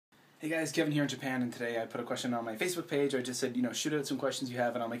Hey guys, Kevin here in Japan, and today I put a question on my Facebook page. I just said, shoot out some questions you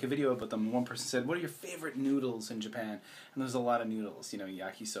have and I'll make a video about them. One person said, what are your favorite noodles in Japan? And there's a lot of noodles,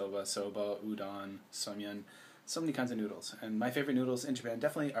 yakisoba, soba, udon, somyun, so many kinds of noodles. And my favorite noodles in Japan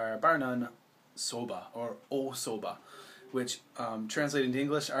definitely are, bar none, soba, or soba, which translated into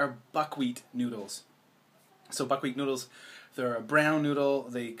English are buckwheat noodles. So buckwheat noodles, they're a brown noodle.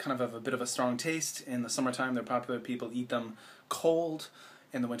 They kind of have a bit of a strong taste. In the summertime, they're popular. People eat them cold.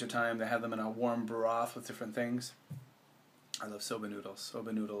 In the wintertime, they have them in a warm broth with different things. I love soba noodles.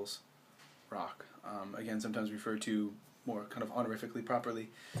 Soba noodles rock. Again, sometimes referred to more kind of honorifically, properly,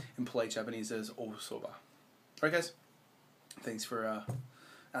 in polite Japanese as soba. Alright guys, thanks for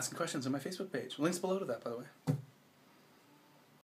asking questions on my Facebook page. Links below to that, by the way.